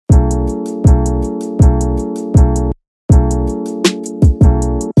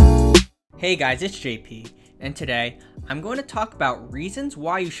Hey guys, it's JP, and today I'm going to talk about reasons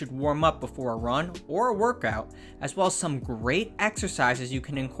why you should warm up before a run or a workout, as well as some great exercises you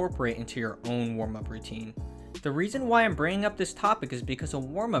can incorporate into your own warm-up routine. The reason why I'm bringing up this topic is because a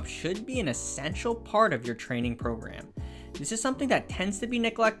warm-up should be an essential part of your training program. This is something that tends to be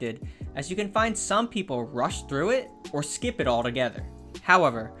neglected, as you can find some people rush through it or skip it altogether.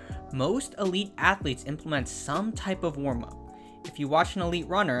 However, most elite athletes implement some type of warm-up. If you watch an elite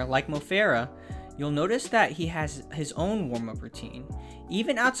runner like Mo Farah, you'll notice that he has his own warm-up routine.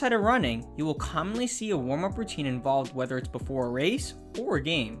 Even outside of running, you will commonly see a warm-up routine involved, whether it's before a race or a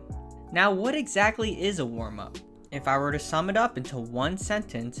game. Now, what exactly is a warm-up? If I were to sum it up into one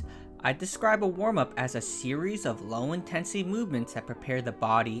sentence, I'd describe a warm-up as a series of low-intensity movements that prepare the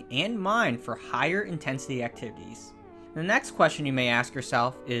body and mind for higher intensity activities. The next question you may ask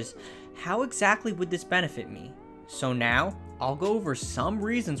yourself is, how exactly would this benefit me? So now, I'll go over some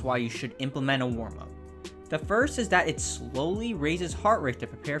reasons why you should implement a warm-up. The first is that it slowly raises heart rate to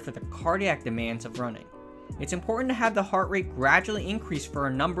prepare for the cardiac demands of running. It's important to have the heart rate gradually increase for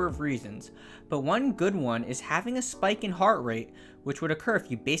a number of reasons, but one good one is having a spike in heart rate, which would occur if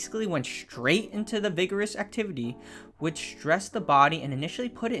you basically went straight into the vigorous activity, would stress the body and initially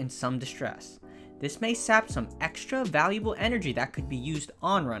put it in some distress. This may sap some extra valuable energy that could be used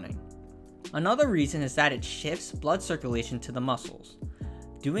on running. Another reason is that it shifts blood circulation to the muscles.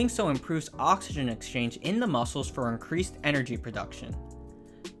 Doing so improves oxygen exchange in the muscles for increased energy production.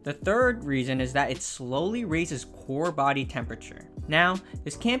 The third reason is that it slowly raises core body temperature. Now,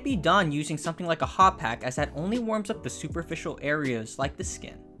 this can't be done using something like a hot pack, as that only warms up the superficial areas like the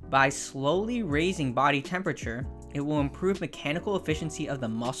skin. By slowly raising body temperature, it will improve mechanical efficiency of the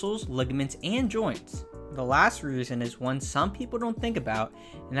muscles, ligaments, and joints. The last reason is one some people don't think about,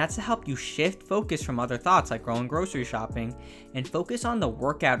 and that's to help you shift focus from other thoughts like going grocery shopping and focus on the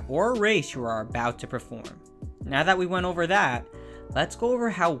workout or race you are about to perform. Now that we went over that, let's go over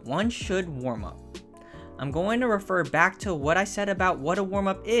how one should warm up. I'm going to refer back to what I said about what a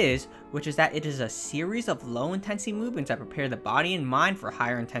warm-up is, which is that it is a series of low-intensity movements that prepare the body and mind for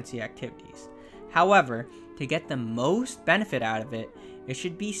higher intensity activities. However, to get the most benefit out of it, it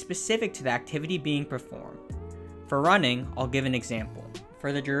should be specific to the activity being performed. For running, I'll give an example.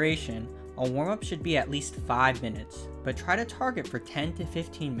 For the duration, a warm-up should be at least 5 minutes, but try to target for 10 to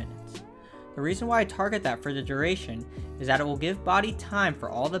 15 minutes. The reason why I target that for the duration is that it will give body time for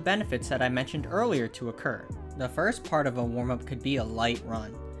all the benefits that I mentioned earlier to occur. The first part of a warm-up could be a light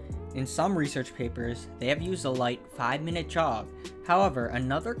run. In some research papers, they have used a light 5-minute jog. However,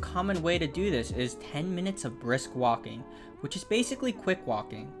 another common way to do this is 10 minutes of brisk walking, which is basically quick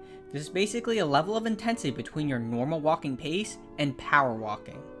walking. This is basically a level of intensity between your normal walking pace and power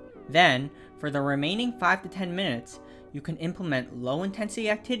walking. Then, for the remaining 5 to 10 minutes, you can implement low-intensity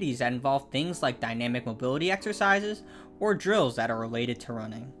activities that involve things like dynamic mobility exercises or drills that are related to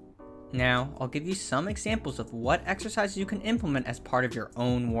running. Now, I'll give you some examples of what exercises you can implement as part of your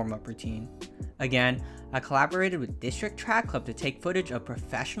own warm-up routine. Again, I collaborated with District Track Club to take footage of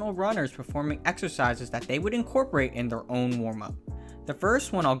professional runners performing exercises that they would incorporate in their own warm-up. The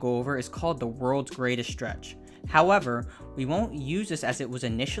first one I'll go over is called the world's greatest stretch. However, we won't use this as it was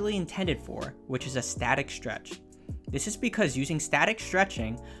initially intended for, which is a static stretch. This is because using static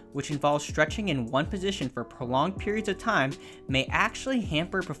stretching, which involves stretching in one position for prolonged periods of time, may actually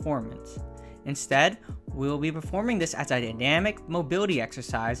hamper performance. Instead, we will be performing this as a dynamic mobility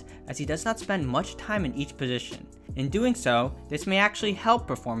exercise, as he does not spend much time in each position. In doing so, this may actually help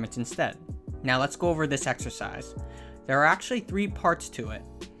performance instead. Now let's go over this exercise. There are actually 3 parts to it.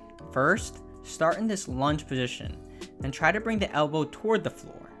 First, start in this lunge position, then try to bring the elbow toward the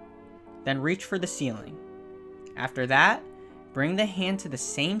floor. Then reach for the ceiling. After that, bring the hand to the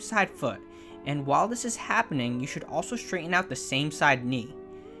same side foot, and while this is happening, you should also straighten out the same side knee.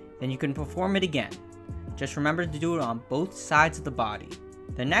 Then you can perform it again. Just remember to do it on both sides of the body.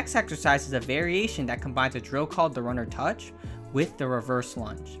 The next exercise is a variation that combines a drill called the runner touch with the reverse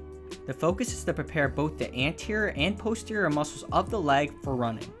lunge. The focus is to prepare both the anterior and posterior muscles of the leg for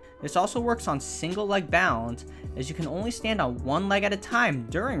running. This also works on single leg balance, as you can only stand on one leg at a time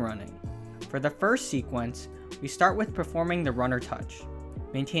during running. For the first sequence, we start with performing the runner touch.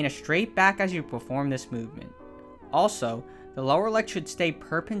 Maintain a straight back as you perform this movement. Also, the lower leg should stay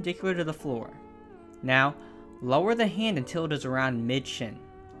perpendicular to the floor. Now, lower the hand until it is around mid-shin.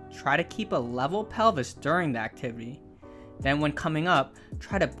 Try to keep a level pelvis during the activity. Then when coming up,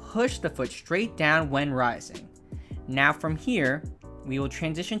 try to push the foot straight down when rising. Now from here, we will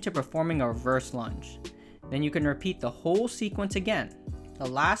transition to performing a reverse lunge. Then you can repeat the whole sequence again. The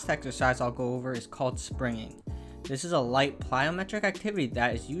last exercise I'll go over is called springing. This is a light plyometric activity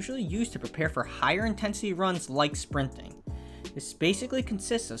that is usually used to prepare for higher intensity runs like sprinting. This basically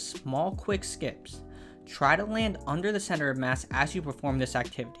consists of small quick skips. Try to land under the center of mass as you perform this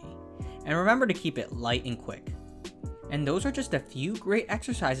activity, and remember to keep it light and quick. And those are just a few great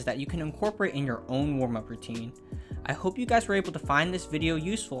exercises that you can incorporate in your own warm-up routine. I hope you guys were able to find this video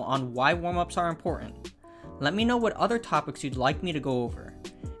useful on why warm-ups are important. Let me know what other topics you'd like me to go over.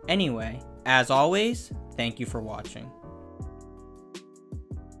 Anyway, as always, thank you for watching.